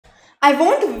I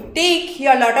won't take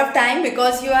your lot of time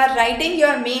because you are writing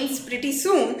your mains pretty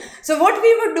soon. So what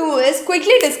we would do is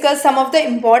quickly discuss some of the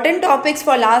important topics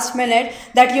for last minute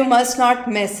that you must not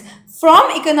miss. From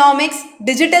economics,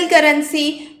 digital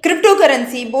currency,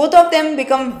 cryptocurrency, both of them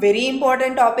become very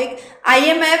important topic.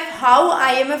 IMF, how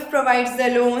IMF provides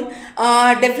the loan,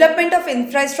 development of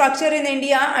infrastructure in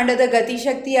India under the Gati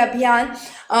Shakti Abhiyan,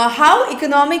 how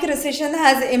economic recession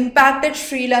has impacted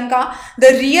Sri Lanka,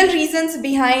 the real reasons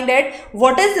behind it,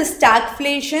 what is the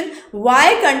stagflation,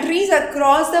 why countries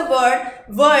across the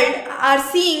world are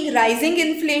seeing rising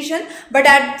inflation, but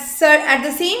at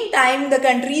the same time the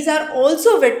countries are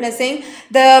also witnessing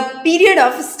the period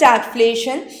of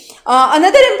stagflation.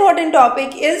 Another important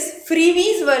topic is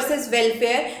freebies versus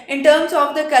welfare in terms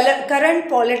of the current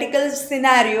political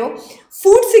scenario.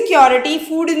 Food security,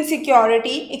 food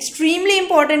insecurity, extremely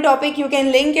important topic. You can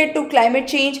link it to climate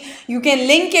change. You can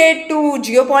link it to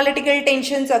geopolitical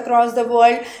tensions across the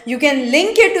world. You can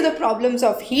link it to the problems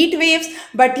of heat waves.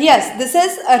 But yes, this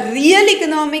is a real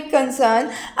economic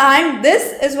concern, and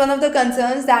this is one of the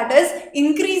concerns that is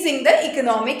increasing the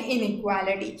economic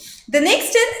inequality. The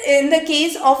next is in the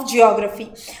case of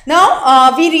geography.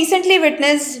 Now, we recently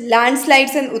witnessed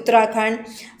landslides in Uttarakhand,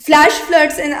 flash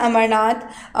floods in Amarnath,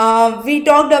 we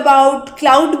talked about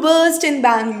cloudburst in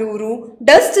Bangalore,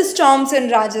 dust storms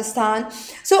in Rajasthan.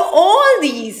 So all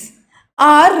these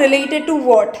are related to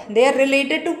what? They are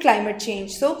related to climate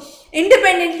change. So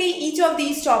independently, each of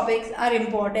these topics are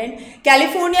important.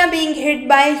 California being hit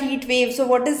by heat wave. So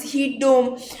what is heat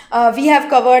dome? We have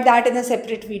covered that in a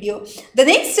separate video. The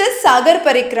next is Sagar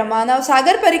Parikrama. Now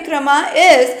Sagar Parikrama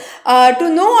is to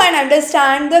know and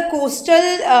understand the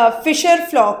coastal fisher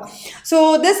flock.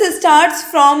 So this starts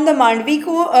from the Mandvi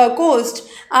coast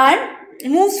and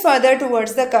moves further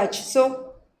towards the Kutch. So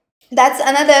that's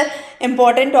another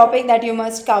important topic that you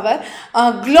must cover.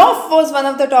 GLOF was one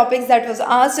of the topics that was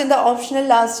asked in the optional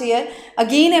last year.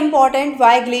 Again important,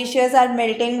 why glaciers are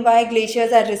melting, why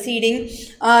glaciers are receding,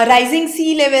 rising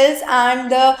sea levels and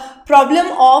the problem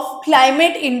of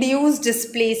climate induced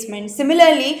displacement.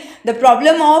 Similarly, the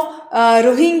problem of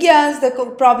Rohingyas, the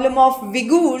problem of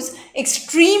Uyghurs,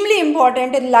 extremely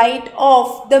important in light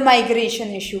of the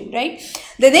migration issue, right?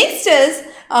 The next is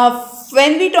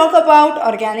when we talk about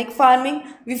organic farming,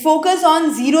 we focus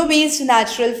on zero-based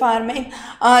natural farming.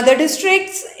 The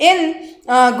districts in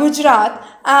Gujarat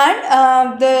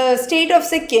and the state of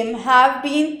Sikkim have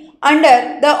been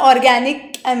under the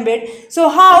organic ambit. So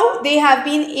how they have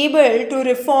been able to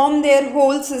reform their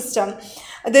whole system.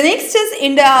 The next is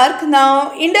IndARC.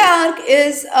 Now, IndARC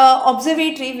is an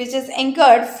observatory which is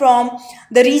anchored from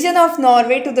the region of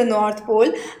Norway to the North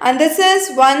Pole, and this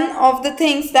is one of the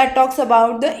things that talks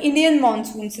about the Indian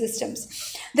monsoon systems.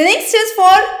 The next is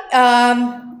for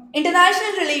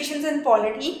international relations and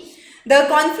polity. The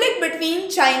conflict between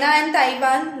China and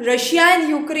Taiwan, Russia and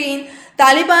Ukraine,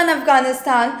 Taliban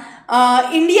Afghanistan,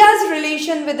 India's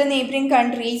relation with the neighboring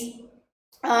countries,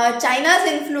 China's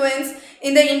influence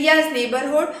in the India's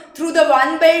neighborhood through the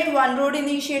One Belt, One Road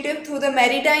initiative, through the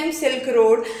Maritime Silk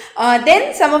Road.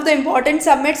 Then some of the important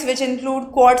summits which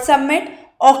include Quad Summit,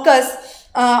 AUKUS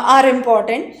are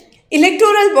important.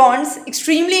 Electoral bonds,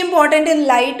 extremely important in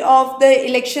light of the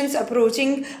elections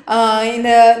approaching in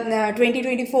the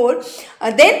 2024.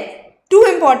 Then two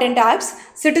important acts,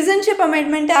 Citizenship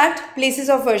Amendment Act, Places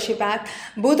of Worship Act.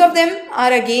 Both of them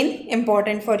are again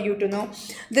important for you to know.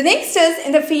 The next is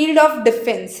in the field of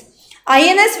defense.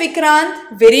 INS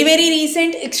Vikrant, very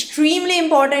recent, extremely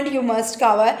important, you must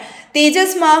cover.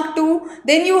 Tejas Mark II.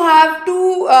 Then you have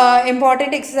two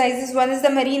important exercises. One is the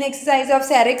marine exercise of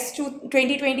SAREX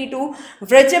 2022,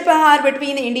 Vajra Prahar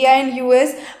between India and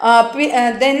US.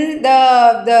 Then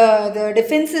the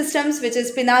defense systems, which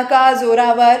is Pinaka,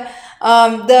 Zorawar.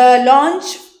 The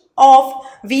launch of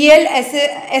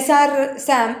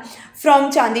VL-SRSAM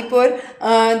from Chandipur,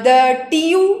 the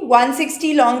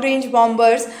Tu-160 long-range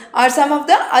bombers are some of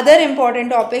the other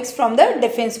important topics from the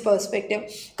defense perspective.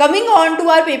 Coming on to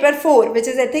our paper 4, which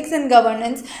is ethics and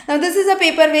governance. Now this is a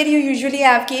paper where you usually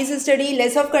have case study,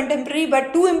 less of contemporary,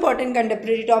 but two important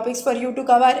contemporary topics for you to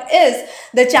cover is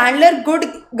the Chandler Good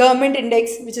Government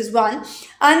Index, which is one,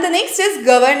 and the next is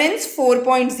Governance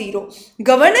 4.0.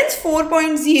 Governance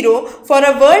 4.0 for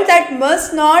a world that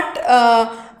must not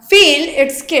fail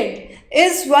its kid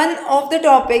is one of the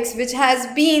topics which has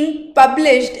been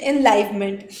published in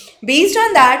LiveMint. Based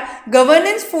on that,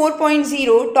 Governance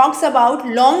 4.0 talks about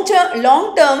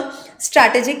long-term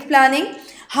strategic planning,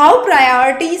 how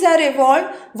priorities are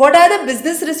evolved, what are the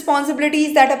business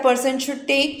responsibilities that a person should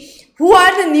take, who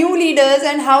are the new leaders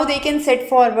and how they can set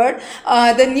forward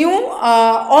the new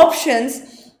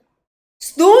options.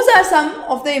 Those are some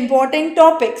of the important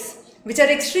topics which are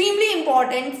extremely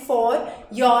important for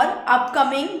your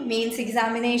upcoming mains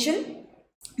examination.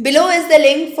 Below is the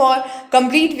link for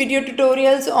complete video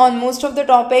tutorials on most of the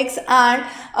topics and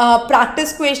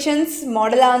practice questions,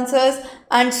 model answers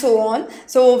and so on.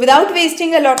 So without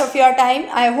wasting a lot of your time,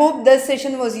 I hope this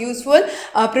session was useful.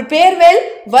 Prepare well.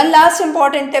 One last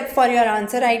important tip for your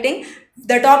answer writing.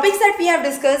 The topics that we have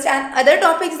discussed and other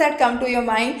topics that come to your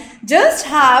mind, just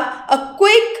have a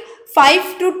quick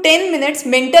 5 to 10 minutes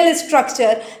mental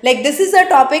structure. Like, this is a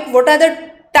topic, what are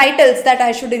the titles that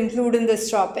I should include in this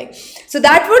topic? So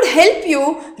that would help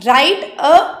you write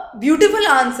a beautiful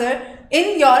answer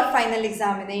in your final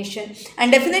examination.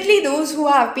 And definitely those who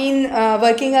have been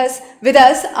working with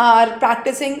us are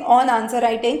practicing on answer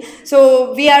writing.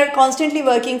 So we are constantly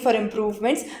working for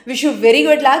improvements. Wish you very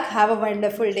good luck. Have a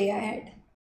wonderful day ahead.